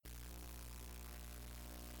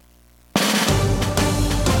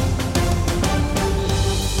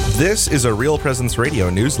This is a Real Presence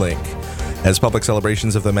Radio news link. As public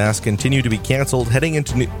celebrations of the Mass continue to be canceled heading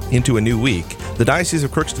into a new week, the Diocese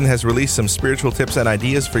of Crookston has released some spiritual tips and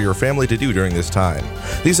ideas for your family to do during this time.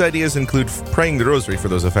 These ideas include praying the Rosary for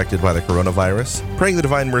those affected by the coronavirus, praying the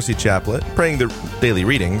Divine Mercy Chaplet, praying the daily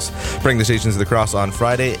readings, praying the Stations of the Cross on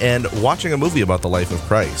Friday, and watching a movie about the life of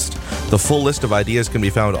Christ. The full list of ideas can be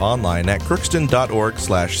found online at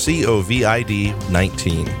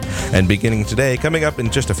crookston.org/COVID-19. And beginning today, coming up in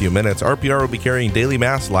just a few minutes, RPR will be carrying Daily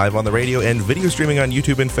Mass live on the radio and video streaming on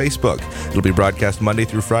YouTube and Facebook. It'll be broadcast Monday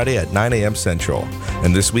through Friday at 9 a.m. Central.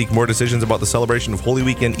 And this week, more decisions about the celebration of Holy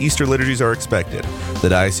Week and Easter liturgies are expected. The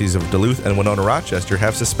Diocese of Duluth and Winona-Rochester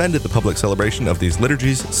have suspended the public celebration of these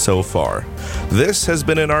liturgies so far. This has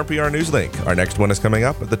been an RPR Newslink. Our next one is coming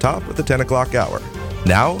up at the top of the 10 o'clock hour.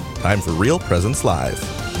 Now, time for Real Presence Live.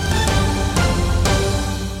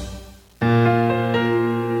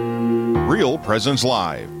 Real Presence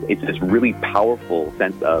Live. It's this really powerful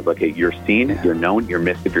sense of, okay, you're seen, you're known, you're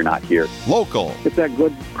missed if you're not here. Local. It's that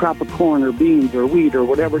good crop of corn or beans or wheat or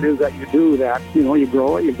whatever it is that you do that, you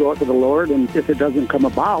grow it to the Lord, and if it doesn't come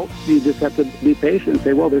about, you just have to be patient and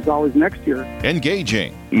say, well, there's always next year.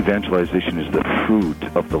 Engaging. Evangelization is the fruit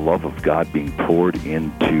of the love of God being poured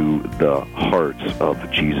into the hearts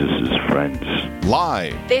of Jesus' friends.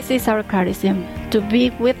 Live. This is our charism, to be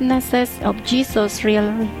witnesses of Jesus'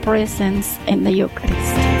 real presence in the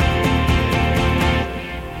Eucharist.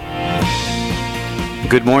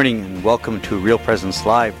 Good morning and welcome to Real Presence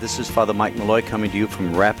Live. This is Father Mike Malloy coming to you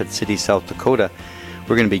from Rapid City, South Dakota.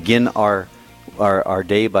 We're going to begin our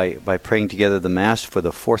day by praying together the Mass for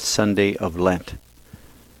the fourth Sunday of Lent.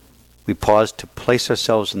 We pause to place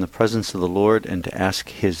ourselves in the presence of the Lord and to ask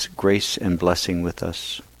His grace and blessing with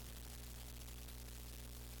us.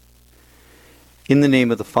 In the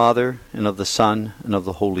name of the Father, and of the Son, and of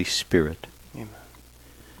the Holy Spirit. Amen.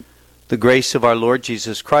 The grace of our Lord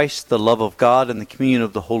Jesus Christ, the love of God, and the communion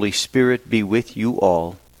of the Holy Spirit be with you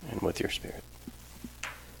all. And with your spirit.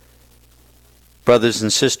 Brothers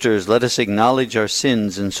and sisters, let us acknowledge our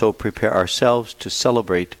sins and so prepare ourselves to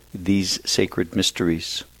celebrate these sacred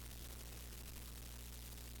mysteries.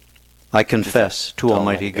 I confess to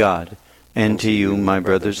Almighty God and to you, my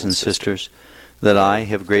brothers and sisters, that I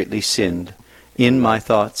have greatly sinned in my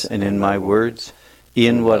thoughts and in my words,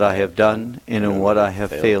 in what I have done and in what I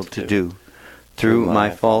have failed to do, through my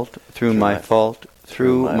fault, through my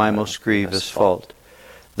most grievous fault.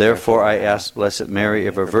 Therefore I ask Blessed Mary,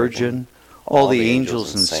 ever Virgin, all the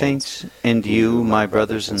angels and saints, and you, my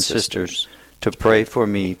brothers and sisters, to pray for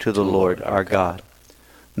me to the Lord our God.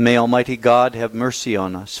 May Almighty God have mercy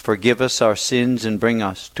on us, forgive us our sins, and bring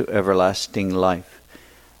us to everlasting life.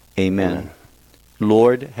 Amen.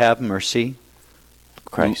 Lord, have mercy.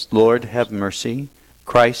 Christ. Lord, have mercy.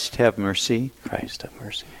 Christ, have mercy. Christ, have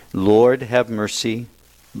mercy. Lord, have mercy.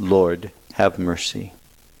 Lord, have mercy.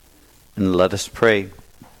 And let us pray.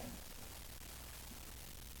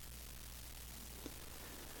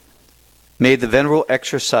 May the venerable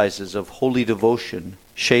exercises of holy devotion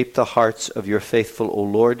shape the hearts of your faithful, O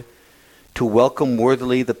Lord, to welcome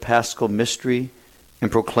worthily the Paschal mystery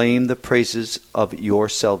and proclaim the praises of your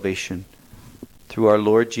salvation. Through our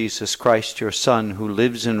Lord Jesus Christ, your Son, who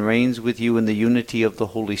lives and reigns with you in the unity of the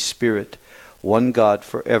Holy Spirit, one God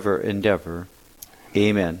forever and ever.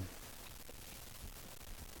 Amen.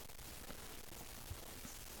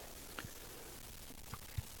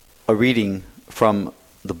 A reading from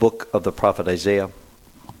the book of the prophet Isaiah.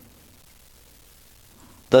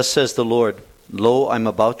 Thus says the Lord, Lo, I am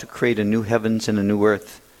about to create a new heavens and a new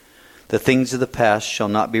earth. The things of the past shall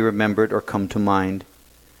not be remembered or come to mind.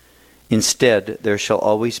 Instead, there shall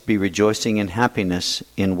always be rejoicing and happiness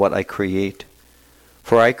in what I create.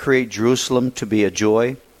 For I create Jerusalem to be a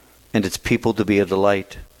joy, and its people to be a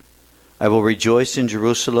delight. I will rejoice in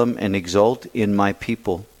Jerusalem and exult in my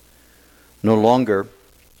people. No longer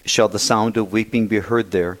shall the sound of weeping be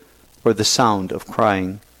heard there, or the sound of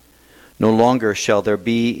crying. No longer shall there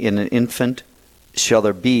be in it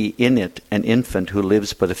an infant who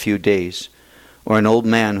lives but a few days, or an old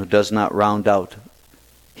man who does not round out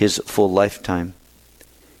his full lifetime.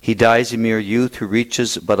 He dies a mere youth who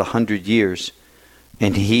reaches but 100 years,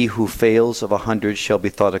 and he who fails of 100 shall be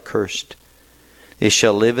thought accursed. They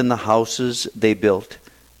shall live in the houses they built,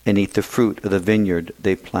 and eat the fruit of the vineyard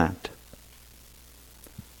they plant.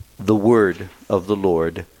 The word of the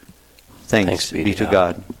Lord. Thanks be to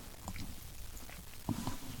God.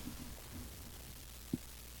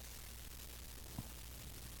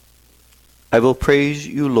 I will praise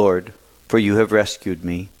you, Lord, for you have rescued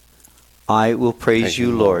me. I will praise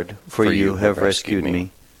you, Lord, for you have rescued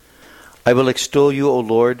me. I will extol you, O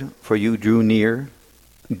Lord, for you drew near.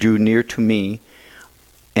 drew near to me,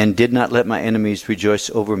 and did not let my enemies rejoice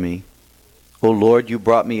over me. O Lord, you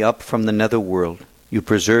brought me up from the netherworld. You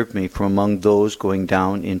preserved me from among those going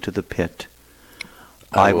down into the pit.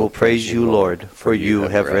 I will praise you, Lord, for you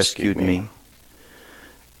have rescued me.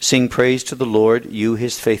 Sing praise to the Lord, you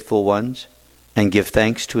his faithful ones, and give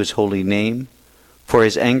thanks to his holy name. For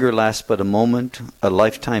his anger lasts but a moment, a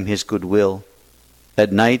lifetime his goodwill.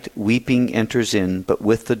 At night weeping enters in, but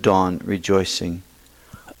with the dawn rejoicing.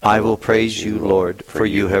 I will praise you, Lord, for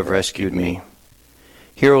you have rescued me.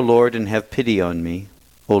 Hear, O Lord, and have pity on me.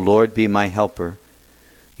 O Lord, be my helper.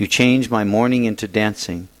 You change my mourning into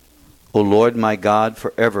dancing. O Lord, my God,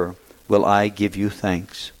 forever will I give you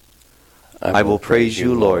thanks. I will praise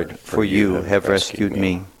you, Lord, for you have rescued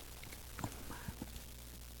me.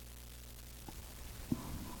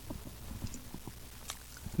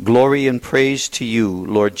 Glory and praise to you,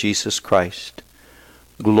 Lord Jesus Christ.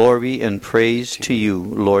 Glory and praise to you,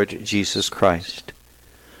 Lord Jesus Christ.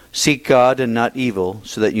 Seek God and not evil,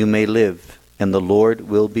 so that you may live, and the Lord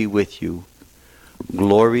will be with you.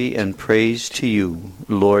 Glory and praise to you,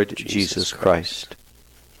 Lord Jesus Christ.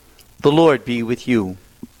 The Lord be with you.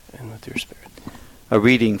 And with your spirit. A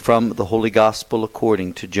reading from the Holy Gospel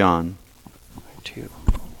according to John. To you.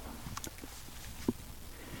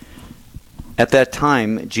 At that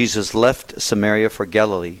time, Jesus left Samaria for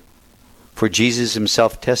Galilee, for Jesus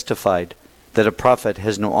himself testified that a prophet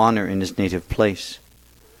has no honor in his native place.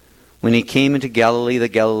 When he came into Galilee, the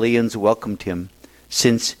Galileans welcomed him,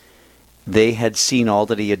 since they had seen all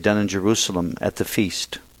that he had done in Jerusalem at the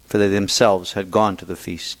feast, for they themselves had gone to the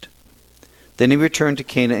feast. Then he returned to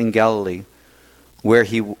Cana in Galilee, where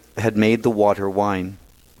he had made the water wine.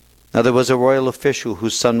 Now there was a royal official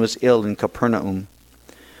whose son was ill in Capernaum.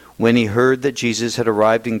 When he heard that Jesus had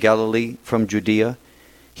arrived in Galilee from Judea,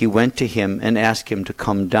 he went to him and asked him to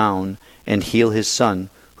come down and heal his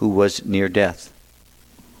son, who was near death.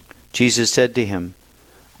 Jesus said to him,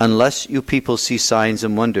 "Unless you people see signs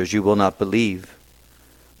and wonders, you will not believe."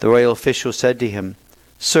 The royal official said to him,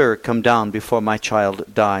 "Sir, come down before my child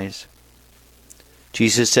dies."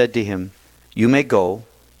 Jesus said to him, "You may go,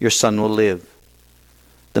 your son will live."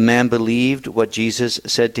 The man believed what Jesus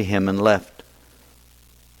said to him and left.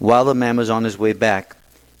 While the man was on his way back,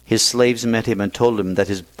 his slaves met him and told him that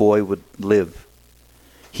his boy would live.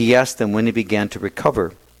 He asked them when he began to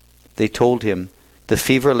recover. They told him, "The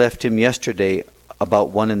fever left him yesterday about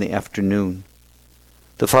 1 p.m.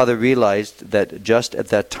 The father realized that just at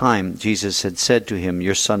that time Jesus had said to him,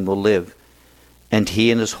 "Your son will live," and he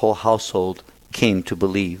and his whole household came to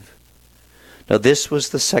believe. Now this was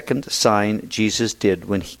the second sign Jesus did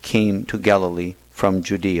when he came to Galilee from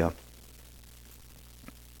Judea.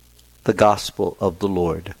 The Gospel of the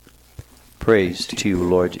Lord. Praise to you,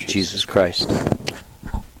 Lord Jesus Christ.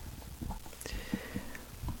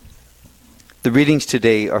 The readings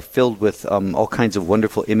today are filled with all kinds of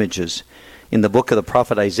wonderful images. In the book of the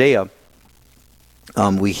prophet Isaiah,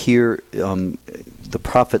 we hear the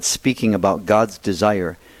prophet speaking about God's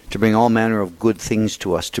desire to bring all manner of good things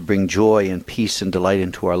to us, to bring joy and peace and delight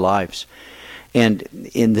into our lives. And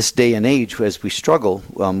in this day and age, as we struggle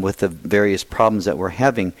with the various problems that we're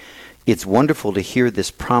having, it's wonderful to hear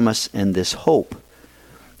this promise and this hope.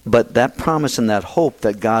 But that promise and that hope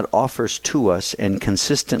that God offers to us and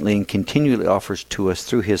consistently and continually offers to us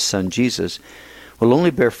through his Son Jesus will only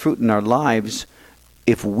bear fruit in our lives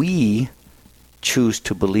if we choose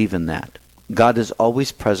to believe in that. God is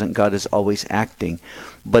always present, God is always acting.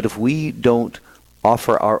 But if we don't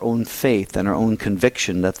offer our own faith and our own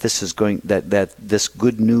conviction that this is going that this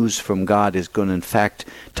good news from God is going to in fact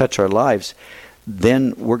touch our lives,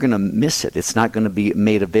 then we're going to miss it. It's not going to be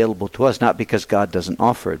made available to us, not because God doesn't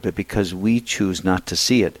offer it, but because we choose not to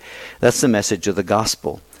see it. That's the message of the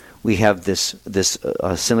gospel. We have this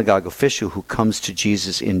synagogue official who comes to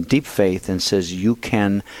Jesus in deep faith and says, "You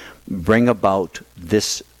can bring about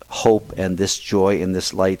this hope and this joy and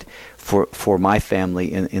this light for my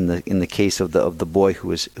family in the case of the boy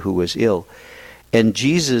who was ill." And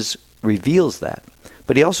Jesus reveals that.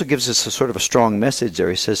 But he also gives us a sort of a strong message there.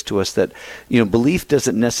 He says to us that, belief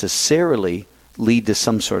doesn't necessarily lead to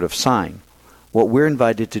some sort of sign. What we're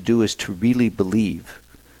invited to do is to really believe.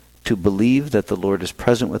 To believe that the Lord is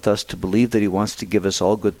present with us, to believe that he wants to give us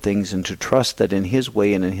all good things, and to trust that in his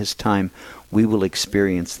way and in his time we will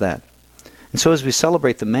experience that. And so as we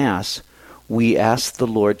celebrate the Mass, we ask the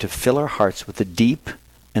Lord to fill our hearts with a deep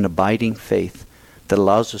and abiding faith that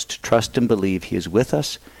allows us to trust and believe he is with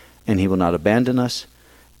us and he will not abandon us.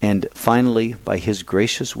 And finally, by his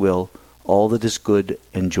gracious will, all that is good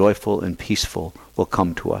and joyful and peaceful will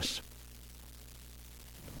come to us.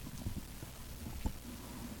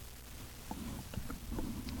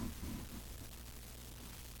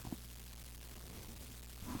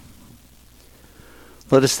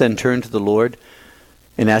 Let us then turn to the Lord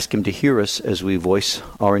and ask Him to hear us as we voice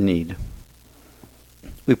our need.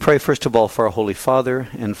 We pray first of all for our Holy Father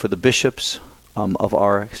and for the bishops of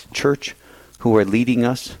our church who are leading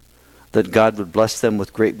us, that God would bless them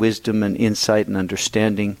with great wisdom and insight and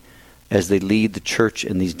understanding as they lead the church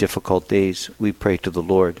in these difficult days. We pray to the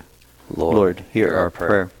Lord. Lord, hear our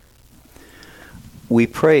prayer. We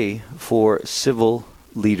pray for civil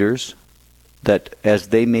leaders that as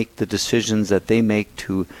they make the decisions that they make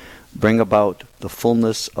to bring about the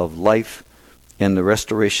fullness of life and the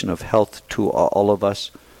restoration of health to all of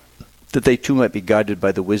us, that they too might be guided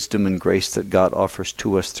by the wisdom and grace that God offers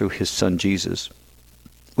to us through His Son Jesus.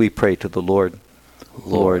 We pray to the Lord.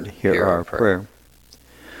 Lord, hear our prayer.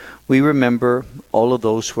 We remember all of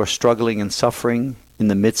those who are struggling and suffering in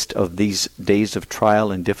the midst of these days of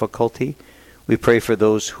trial and difficulty. We pray for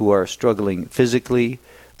those who are struggling physically,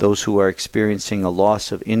 those who are experiencing a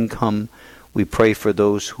loss of income. We pray for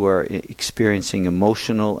those who are experiencing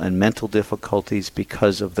emotional and mental difficulties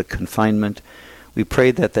because of the confinement. We pray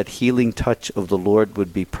that that healing touch of the Lord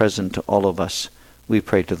would be present to all of us. We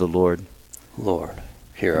pray to the Lord. Lord,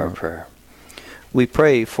 hear our prayer. We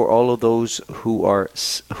pray for all of those who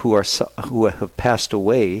have passed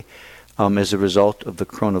away as a result of the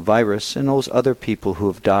coronavirus, and those other people who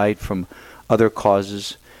have died from other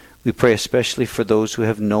causes. We pray especially for those who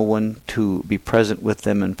have no one to be present with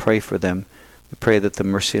them and pray for them. We pray that the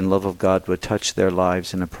mercy and love of God would touch their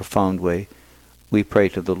lives in a profound way. We pray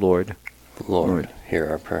to the Lord. Lord, hear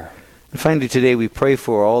our prayer. And finally today we pray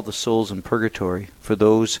for all the souls in purgatory, for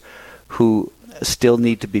those who still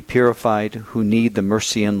need to be purified, who need the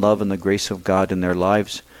mercy and love and the grace of God in their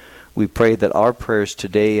lives. We pray that our prayers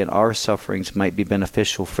today and our sufferings might be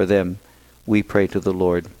beneficial for them. We pray to the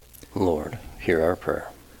Lord. Lord, hear our prayer.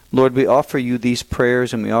 Lord, we offer you these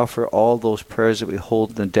prayers, and we offer all those prayers that we hold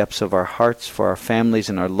in the depths of our hearts for our families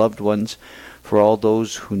and our loved ones, for all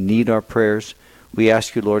those who need our prayers. We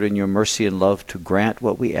ask you, Lord, in your mercy and love to grant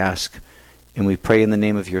what we ask. And we pray in the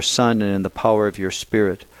name of your Son and in the power of your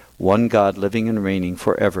Spirit, one God living and reigning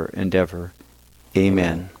forever and ever.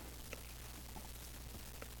 Amen.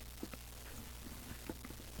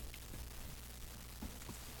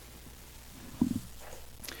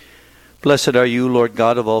 Blessed are you, Lord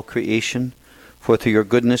God of all creation, for through your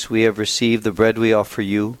goodness we have received the bread we offer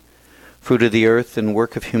you, fruit of the earth and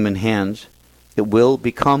work of human hands. It will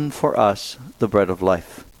become for us the bread of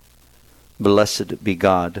life. Blessed be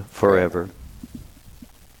God forever.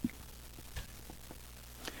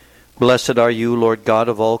 Blessed are you, Lord God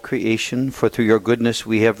of all creation, for through your goodness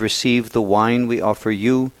we have received the wine we offer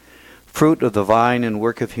you, fruit of the vine and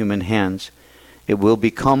work of human hands. It will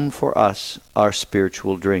become for us our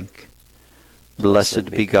spiritual drink. Blessed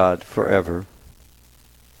be God forever.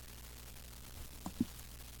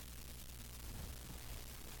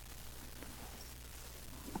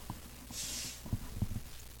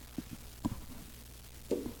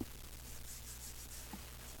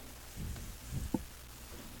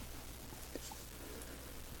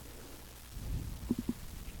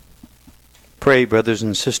 Pray, brothers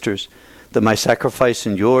and sisters, that my sacrifice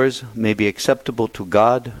and yours may be acceptable to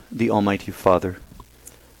God, the Almighty Father.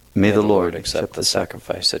 May the Lord accept the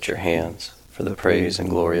sacrifice at your hands for the praise and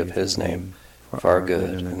glory of his name, for our good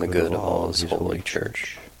and the good of all his holy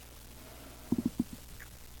church.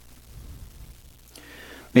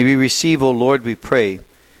 May we receive, O Lord, we pray,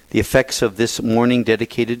 the effects of this morning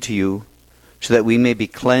dedicated to you, so that we may be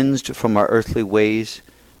cleansed from our earthly ways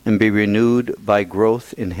and be renewed by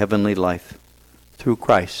growth in heavenly life. Through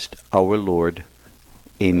Christ our Lord.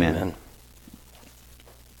 Amen. Amen.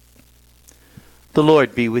 The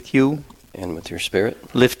Lord be with you. And with your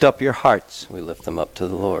spirit. Lift up your hearts. We lift them up to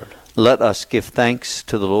the Lord. Let us give thanks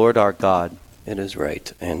to the Lord our God. It is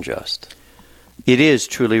right and just. It is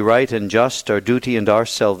truly right and just, our duty and our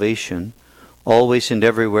salvation, always and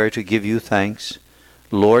everywhere to give you thanks,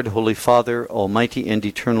 Lord, Holy Father, Almighty and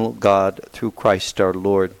eternal God, through Christ our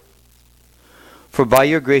Lord. For by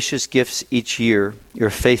your gracious gifts each year, your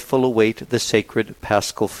faithful await the sacred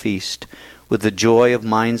Paschal feast, with the joy of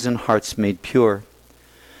minds and hearts made pure,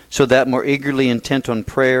 so that more eagerly intent on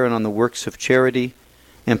prayer and on the works of charity,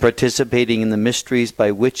 and participating in the mysteries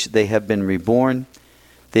by which they have been reborn,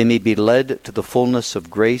 they may be led to the fullness of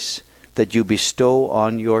grace that you bestow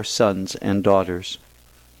on your sons and daughters.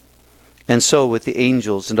 And so with the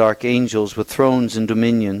angels and archangels, with thrones and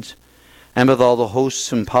dominions, and with all the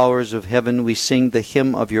hosts and powers of heaven, we sing the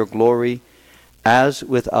hymn of your glory, as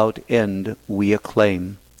without end we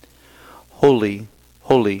acclaim. Holy,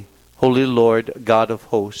 holy, holy Lord, God of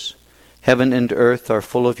hosts, heaven and earth are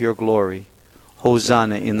full of your glory.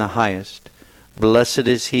 Hosanna in the highest. Blessed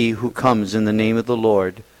is he who comes in the name of the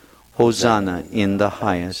Lord. Hosanna in the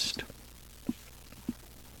highest.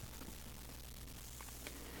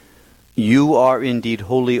 You are indeed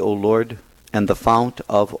holy, O Lord, and the fount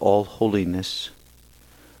of all holiness.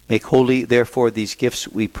 Make holy, therefore, these gifts,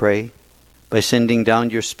 we pray, by sending down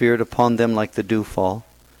your Spirit upon them like the dewfall,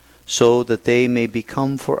 so that they may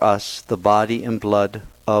become for us the body and blood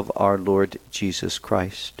of our Lord Jesus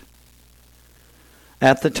Christ.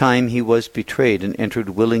 At the time he was betrayed and entered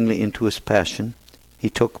willingly into his passion, he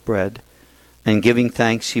took bread, and giving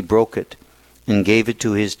thanks he broke it, and gave it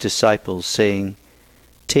to his disciples, saying,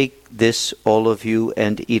 Take this, all of you,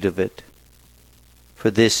 and eat of it, for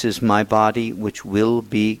this is my body which will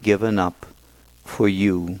be given up for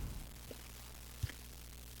you.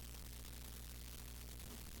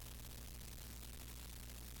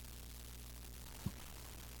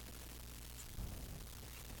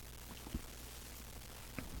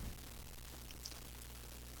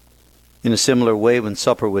 In a similar way, when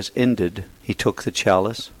supper was ended, he took the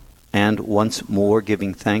chalice, and once more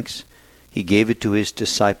giving thanks, he gave it to his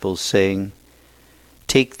disciples, saying,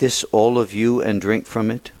 Take this, all of you, and drink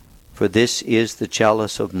from it, for this is the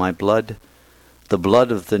chalice of my blood, the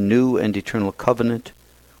blood of the new and eternal covenant,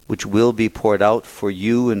 which will be poured out for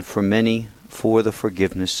you and for many for the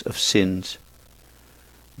forgiveness of sins.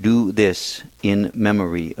 Do this in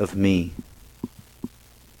memory of me.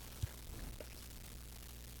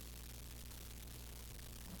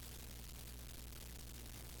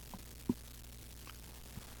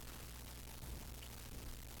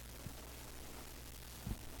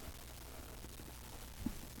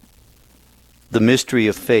 The mystery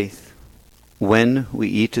of faith. When we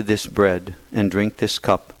eat this bread and drink this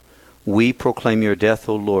cup, we proclaim your death,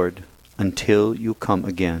 O Lord, until you come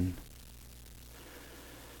again.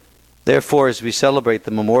 Therefore, as we celebrate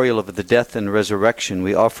the memorial of the death and resurrection,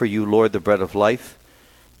 we offer you, Lord, the bread of life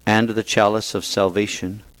and the chalice of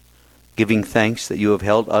salvation, giving thanks that you have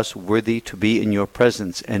held us worthy to be in your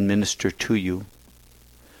presence and minister to you.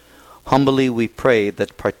 Humbly we pray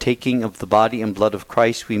that, partaking of the body and blood of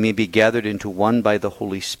Christ, we may be gathered into one by the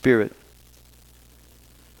Holy Spirit.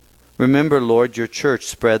 Remember, Lord, your church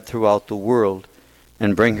spread throughout the world,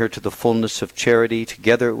 and bring her to the fullness of charity,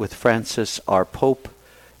 together with Francis, our Pope,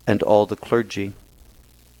 and all the clergy.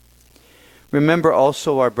 Remember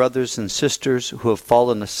also our brothers and sisters who have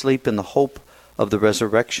fallen asleep in the hope of the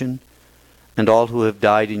resurrection, and all who have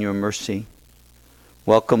died in your mercy.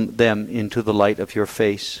 Welcome them into the light of your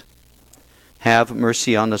face. Have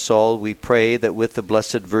mercy on us all, we pray, that with the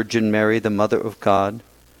Blessed Virgin Mary, the Mother of God,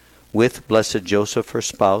 with Blessed Joseph, her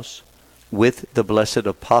spouse, with the blessed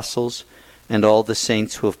apostles, and all the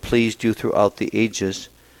saints who have pleased you throughout the ages,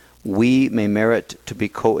 we may merit to be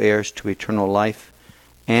co-heirs to eternal life,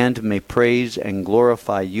 and may praise and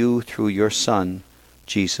glorify you through your Son,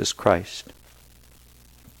 Jesus Christ.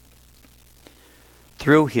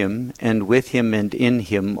 Through him, and with him, and in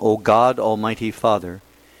him, O God, Almighty Father,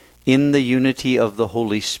 in the unity of the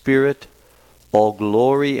Holy Spirit, all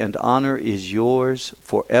glory and honor is yours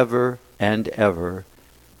forever and ever.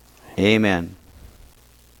 Amen.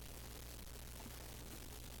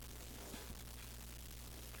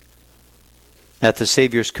 At the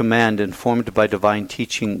Savior's command, informed by divine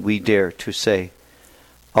teaching, we dare to say,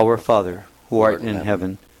 Our Father, who art in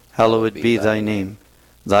heaven, hallowed be thy name.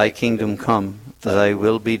 Thy kingdom come, thy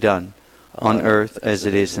will be done, on earth as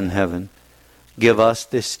it is in heaven. Give us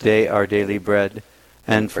this day our daily bread,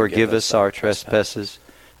 and forgive us our trespasses,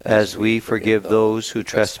 as we forgive those who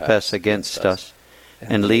trespass against us.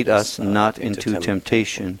 And lead us not into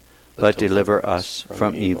temptation, but deliver us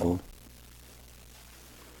from evil.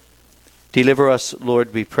 Deliver us,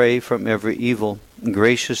 Lord, we pray, from every evil.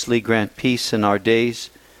 Graciously grant peace in our days,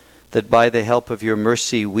 that by the help of your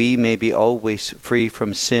mercy we may be always free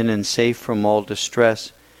from sin and safe from all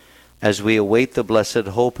distress, as we await the blessed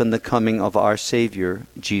hope and the coming of our Savior,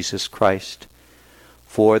 Jesus Christ.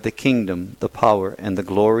 For the kingdom, the power, and the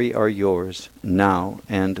glory are yours, now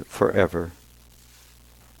and forever.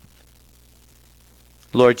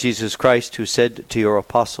 Lord Jesus Christ, who said to your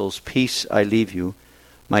apostles, Peace I leave you,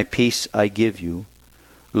 my peace I give you,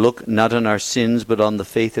 look not on our sins, but on the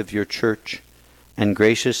faith of your church, and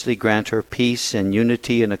graciously grant her peace and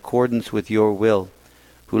unity in accordance with your will,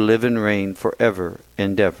 who live and reign forever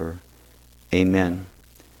and ever. Amen.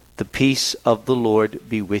 The peace of the Lord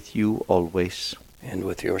be with you always. And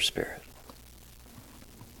with your spirit.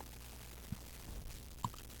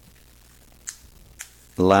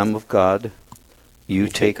 Lamb of God, you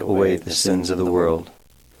take away the sins of the world.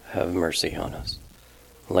 Have mercy on us.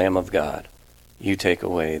 Lamb of God, you take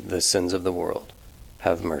away the sins of the world.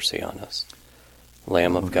 Have mercy on us.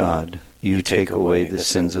 Lamb of God, You take away the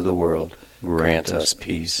sins of the world. Grant us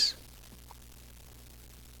peace.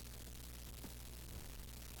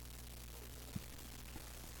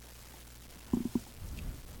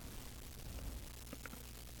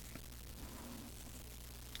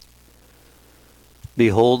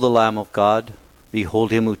 Behold the Lamb of God.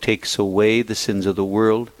 Behold him who takes away the sins of the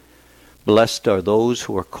world. Blessed are those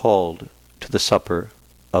who are called to the supper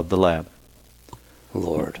of the Lamb.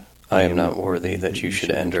 Lord, I am not worthy that you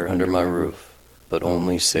should enter under my roof, but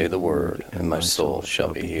only say the word, and my soul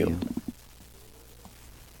shall be healed.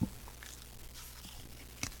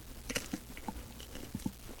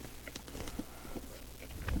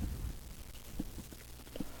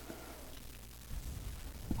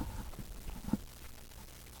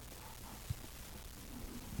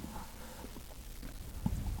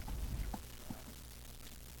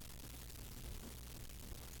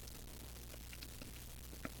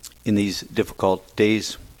 In these difficult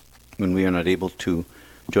days, when we are not able to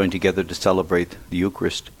join together to celebrate the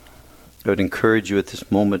Eucharist, I would encourage you at this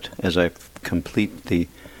moment, as I complete the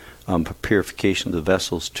purification of the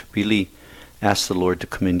vessels, to really ask the Lord to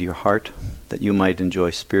come into your heart, that you might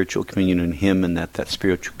enjoy spiritual communion in Him, and that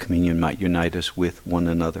spiritual communion might unite us with one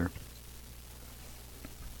another.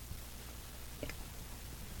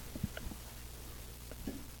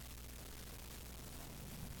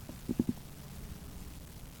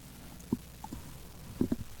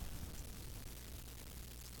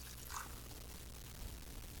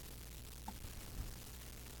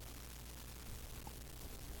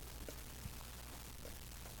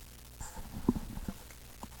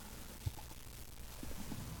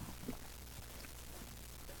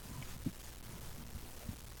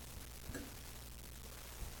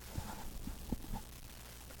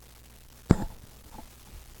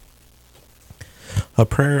 A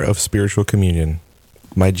prayer of spiritual communion.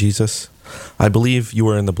 My Jesus, I believe you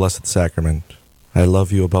are in the Blessed Sacrament. I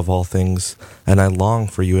love you above all things, and I long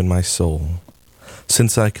for you in my soul.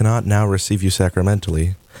 Since I cannot now receive you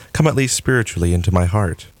sacramentally, come at least spiritually into my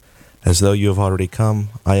heart. As though you have already come,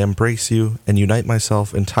 I embrace you and unite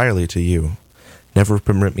myself entirely to you. Never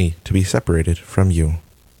permit me to be separated from you.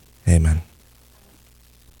 Amen.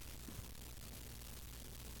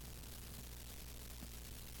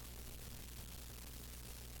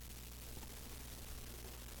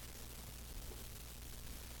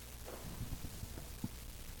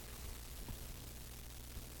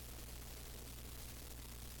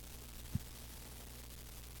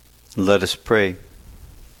 Let us pray.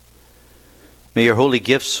 May your holy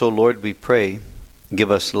gifts, O Lord, we pray, give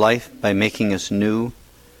us life by making us new,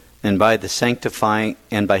 and by sanctifying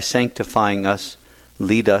us,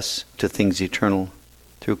 lead us to things eternal,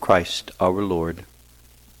 through Christ our Lord.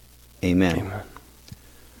 Amen. Amen.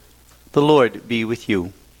 The Lord be with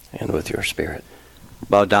you. And with your spirit.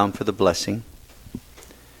 Bow down for the blessing.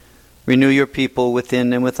 Renew your people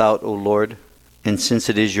within and without, O Lord, and since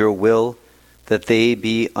it is your will that they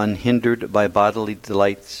be unhindered by bodily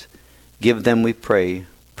delights, give them, we pray,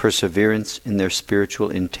 perseverance in their spiritual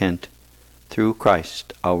intent, through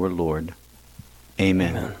Christ our Lord.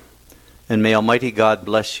 Amen. Amen. And may Almighty God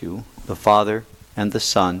bless you, the Father, and the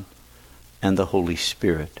Son, and the Holy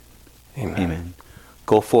Spirit. Amen. Amen.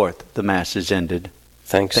 Go forth. The Mass is ended.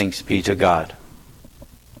 Thanks be to God.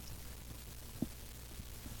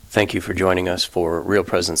 Thank you for joining us for Real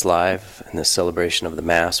Presence Live in this celebration of the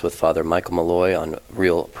Mass with Father Michael Malloy on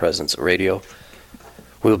Real Presence Radio.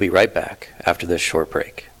 We'll be right back after this short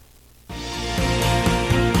break.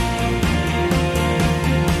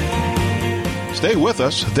 Stay with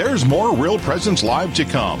us. There's more Real Presence Live to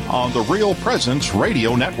come on the Real Presence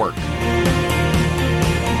Radio Network.